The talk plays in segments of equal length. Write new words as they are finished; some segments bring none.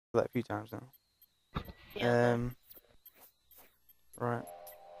that a few times now. Yeah. Right.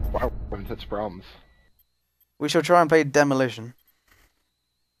 Wow, such problems. We shall try and play Demolition.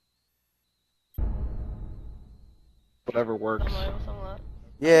 Whatever works.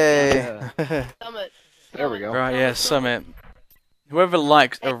 Yay! Summit. There we go. Right, yeah, Summit. Whoever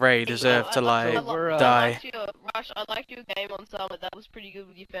likes Array deserves to like die. I liked your game on Summit. That was pretty good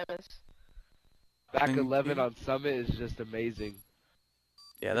with your Femis. Back 11 on Summit is just amazing.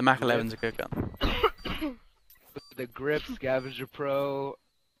 Yeah, the Mac 11's a good gun. The grip, Scavenger Pro,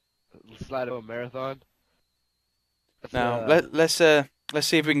 slide of a marathon. Now let's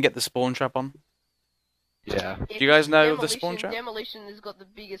see if we can get the spawn trap on. Yeah. Do you guys know the spawn trap? Demolition has got the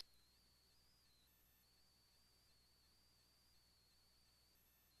biggest.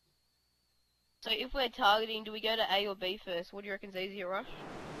 So if we're targeting, do we go to A or B first? What do you reckon's easier, Rush?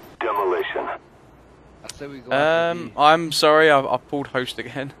 Demolition. I say we go after B. I'm sorry, I've pulled host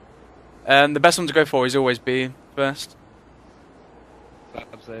again. The best one to go for is always B first.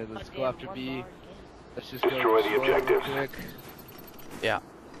 I'm saying let's go after B. Let's just Destroy go the objectives. quick. Yeah.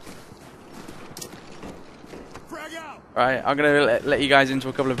 Right, I'm gonna let you guys into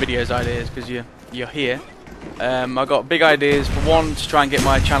a couple of videos ideas because you're here. I've got big ideas. For one, to try and get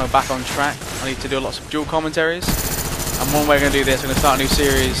my channel back on track. I need to do lots of dual commentaries. And one way I'm gonna do this, I'm gonna start a new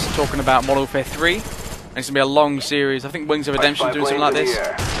series talking about Modern Warfare 3. And it's gonna be a long series. I think Wings of Redemption is doing something like this,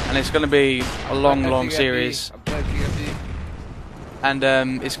 and it's gonna be a long series. And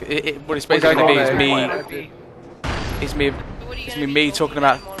what it's basically gonna be is me talking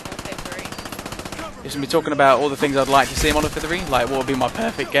about. It's gonna be talking about all the things I'd like to see in Modern Warfare 3, like what would be my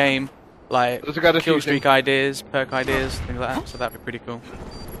perfect game, like kill streak ideas, perk ideas, things like that. So that'd be pretty cool.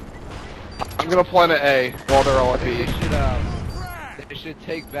 I'm gonna plan at A while they're all at B. They should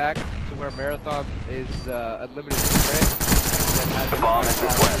take back to where Marathon is unlimited sprint. The bomb has been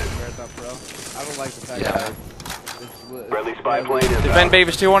planted. Marathon Pro. I don't like the fact that Friendly spy plane is Defend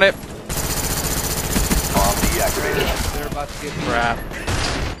Beavers 2 on it. Bomb deactivated. they're about to get me. Crap.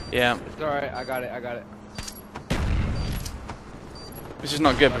 Yeah. It's alright, I got it. Which is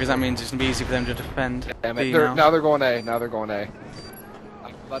not good because that means it's gonna be easy for them to defend. Damn B it. now. Now they're going A. I'm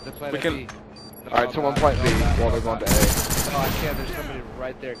about to plan We at can- B. No, Alright, someone plant B while they're going to A. No, I can't. There's somebody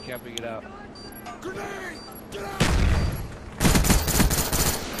right there camping it out.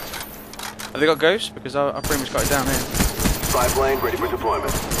 Have they got ghosts? Because I pretty much got it down here. Spy plane ready for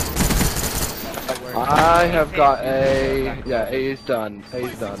deployment. I have got A. Yeah, A is done. A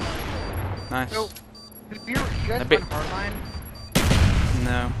is done. Nice. So, you guys A bit- run hardline?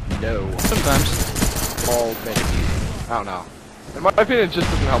 No. No. Sometimes. All maybe. I don't know. In my opinion, it just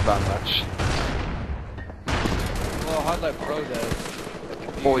doesn't help that much. Well, Hardline Pro does.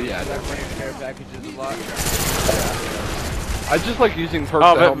 Well, yeah. That running care packages a lot. I just like using perks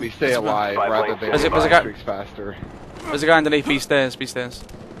Oh, to but- help me stay alive rather than Has it buy got- streaks faster. There's a guy underneath B stairs. B stairs.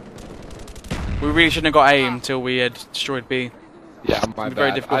 We really shouldn't have got A until we had destroyed B. Yeah, my It's very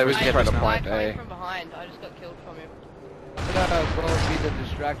bad. difficult I for was us to get trying to this now. plant Coming A. from behind. I just got killed from him. I'm gonna go and be the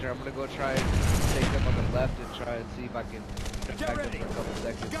distractor. I'm gonna go try and take them on the left and try and see if I can distract them for a couple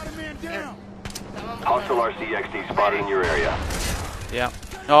seconds. Hostile RCXD spotted in your area. Yeah.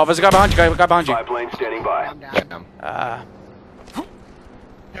 Oh, there's a guy behind you. Guy behind you. Spy plane standing by. I'm down. Damn.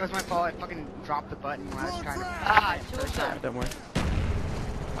 That was my fault. I fucking dropped the button when I was trying to. First time. Don't worry.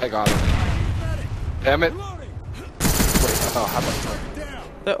 I got it. Damn it. Wait, oh, how about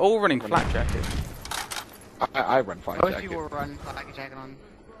They're all running flak jacket. I run fine Most jacket. people were running flag jacket on.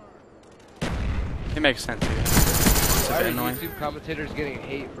 It makes sense. Yeah. It's a Why bit are annoying. YouTube commentators getting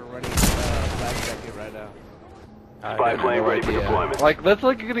hate for running flag jacket right now? I Spy don't know. plane ready for deployment. Like, that's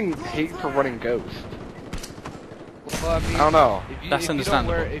like getting hate for running Ghost. Well, I mean, I don't know. If you, That's if you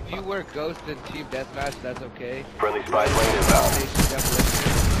understandable. Don't wear, if you wear Ghost in Team Deathmatch, that's okay. Friendly spy plane inbound.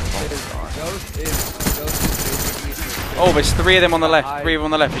 Ghost is basically. Oh, there's 3 of them on the left. 3 of them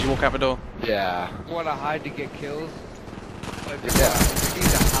on the left as you walk out the door. Yeah. You want to hide to get kills. But if Yeah. you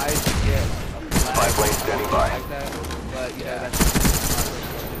need to hide to get a Spy flag, plane standing by. like that. But you know, that's.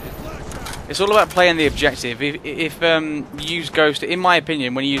 It's all about playing the objective. If you use Ghost, in my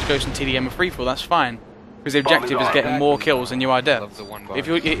opinion, when you use Ghost in TDM or Freefall, that's fine. Because the objective is getting more kills than you are dead. If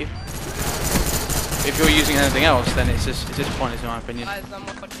you're using anything else, then it's just pointless in my opinion. Guys, I'm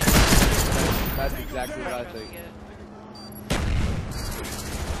watching. That's exactly what I think.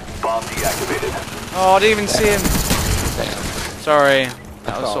 Bomb deactivated. Oh, I didn't even see him. Sorry,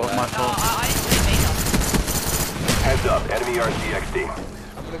 that was all sort of my fault. I didn't see Heads up, enemy RCXD. I'm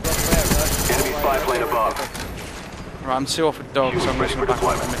gonna go play at Rush. Enemy spy plane above. Right, I'm 2 off with dogs, so I'm just going to back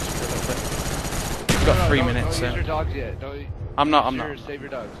up the mix for a little bit. We've got 3 minutes, Don't so. use your dogs yet. Don't. I'm not. Sure, save your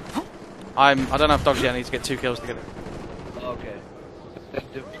dogs. I don't have dogs yet. I need to get 2 kills to get it. Okay.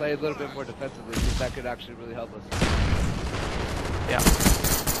 To play a little bit more defensively, because that could actually really help us. Yeah.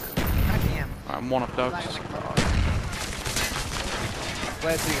 Goddamn. I'm 1 off dogs. I'm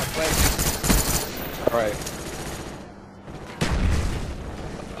planting. Alright.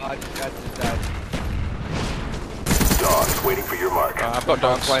 Oh, I just died. Dogs waiting for your mark. I've got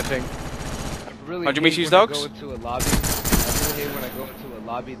dogs. Planting. I really Oh, do you hate use when dogs? I go into a lobby. I really hate when I go into a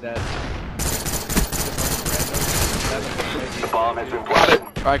lobby that. The bomb has been planted.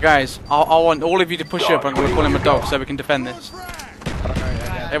 Right, guys. I want all of you to push up. I'm going to call him a dog so we can defend this.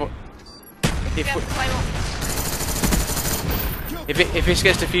 If this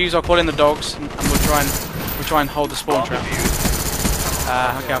gets defused, I'll call in the dogs and we'll try and hold the spawn trap.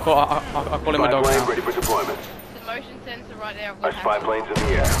 Okay, I'll call in my dogs now. Ready for deployment. The motion sensor right there. Our spy planes in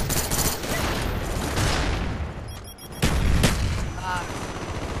the air.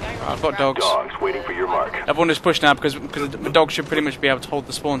 I've got dogs. Dogs waiting for your mark. Everyone is pushed now because the dogs should pretty much be able to hold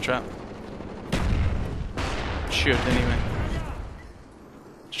the spawn trap. Should anyway.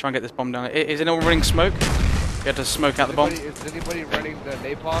 Let's try and get this bomb down. Is anyone running smoke? You have to smoke out the bomb. Is anybody running the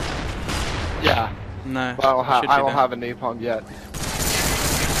napalm? Yeah. No. But I don't Should have a napalm yet.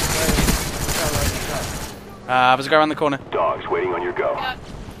 There's a guy around the corner. Dogs waiting on your go.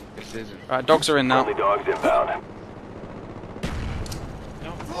 This isn't. Right, dogs are in now. Friendly dogs inbound.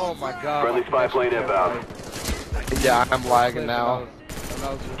 Oh my god. Friendly spy plane inbound. Yeah, I'm lagging now.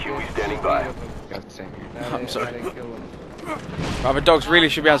 Huey standing by. I'm sorry. Right, the dogs really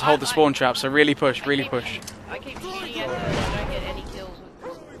should be able to hold the spawn trap, so really push, really push. I keep shooting at them and I don't get any kills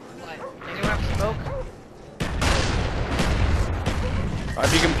with like. Anyone have smoke? Right,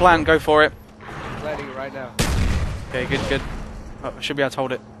 if you can plan, go for it. Planting it right now. Okay, good. Oh, I should be able to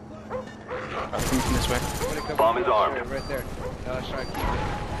hold it. Right, coming from this way. Bomb is armed. Right there. No, let's try and keep it.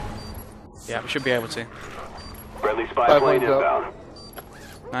 Yeah, we should be able to. Friendly spy plane planes up. inbound.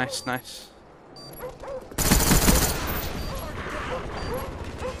 Nice.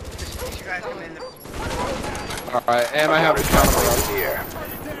 Just you guys come in. Alright, and I have the Spy counter planes up. in the air.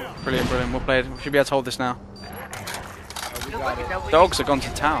 Brilliant. We'll play it. We should be able to hold this now. We got it. Dogs have gone to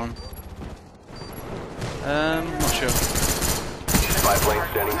town. Not sure. Spy plane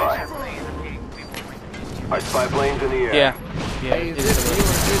standing by. Our spy planes in the air. Yeah. Hey, is it's it you or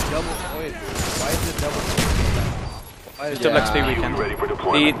is it double point? Why is it double point? Why is double it? XP Huey weekend. ready for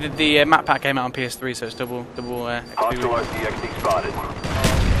deployment. The map pack came out on PS3, so it's double XP Hostile weekend. RCXD spotted.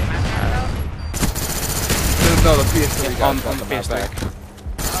 No, the PS3 got On got the map PS3. back.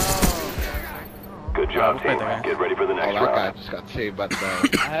 Good job, we'll play team. that guy. Get ready for the Oh, next that guy round. just got saved by the I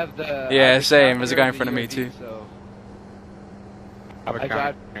have the. Yeah, I have the same. counter There's a guy in and front of me, UAV, too. So I I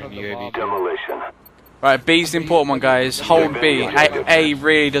got from the bomb. Demolition. Right, B's the important one, guys. Hold B. A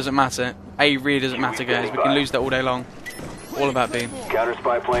really doesn't matter. A really doesn't matter, guys. We can lose that all day long. All about B. Counter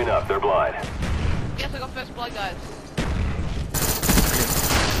spy plane up. They're blind. Yes, I got first blood, guys.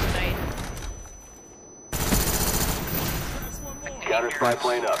 Counter spy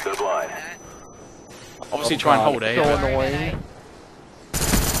plane up. They're blind. Obviously, try and hold A. So annoying.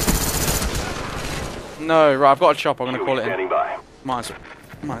 No, right, I've got a chop. I'm gonna Huey call it in. standing by. Might as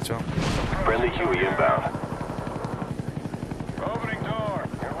well. Friendly Huey inbound.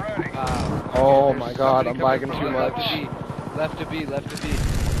 Oh my god, I'm lagging too much. Left to B.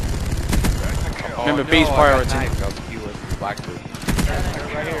 Remember, B's priority. Right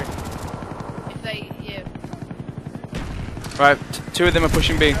here. If they, yeah. Right, 2 of them are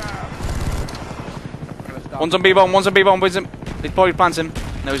pushing B. Gonna stop. One's on B bomb. One's on B bomb. He's probably plants him.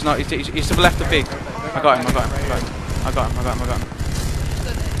 No, he's not. He's to the left of B. I got him. I got him.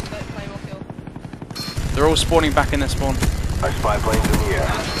 So they play more kill. They're all spawning back in their spawn. Our spy planes in the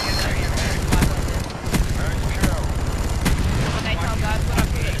air. Okay, tell guys what I'm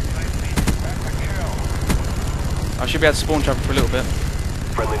doing. I should be able to spawn trap for a little bit.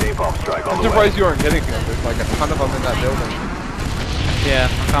 Friendly napalm strike on I'm the way. surprised you aren't hitting them. There's like a ton of them in that building. Yeah,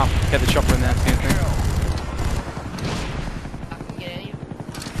 I can't get the chopper in there. To do anything. I can get any.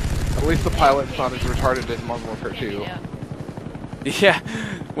 At least the pilot's not as retarded as Modern Warfare 2. Yeah. Yeah,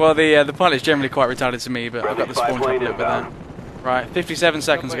 well the pilot's generally quite retarded to me, but I've got the spawn trap a little bit there. Right, 57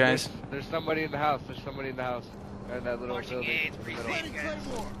 seconds, guys. There's somebody in the house. In that little building. in the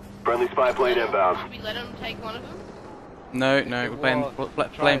middle. Friendly spy plane inbound. Should we let them take one of them? No, we're playing for the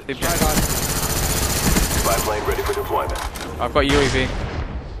Try not to. Spy plane ready for deployment. I've got UAV.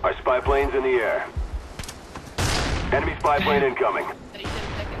 Our spy plane's in the air. Enemy spy plane incoming. 37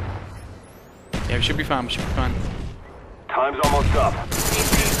 seconds. Yeah, we should be fine. Time's almost up. Watch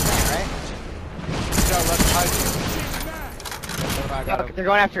out, left behind you. I got him. They're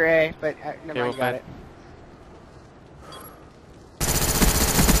going after A, but never Yeah, mind, you got it.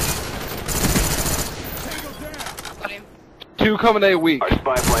 Got him. 2 coming A weak. Our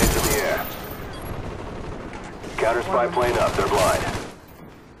spy plane's in the air. Counter spy plane up. They're blind.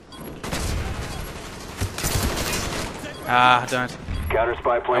 Ah, don't. Counter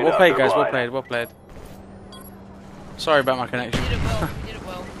spy plane Well up. played, They're guys. Well blind. played. Well played. Sorry about my connection. You did it well. You did it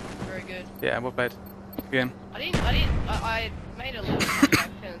well. Very good. Yeah, well played. Again. I made a little like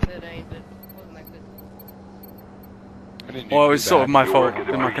 10 13, but it wasn't that good. I didn't Well, it do was sort of bad. my Your fault work is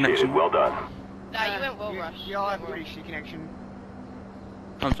with my appreciated. connection. Well done. Nah, you went well, Rush. We all have You pretty went shitty connection.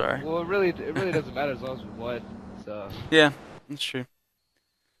 I'm sorry. Well, it really doesn't matter as long as we won. So. Yeah, that's true.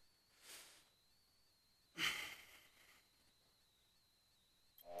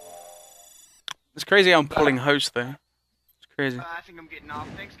 It's crazy how I'm pulling host though. It's crazy. I think I'm getting off.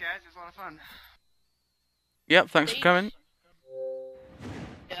 Thanks, guys. It was a lot of fun. Yep, thanks for coming.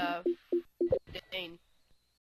 well. 15.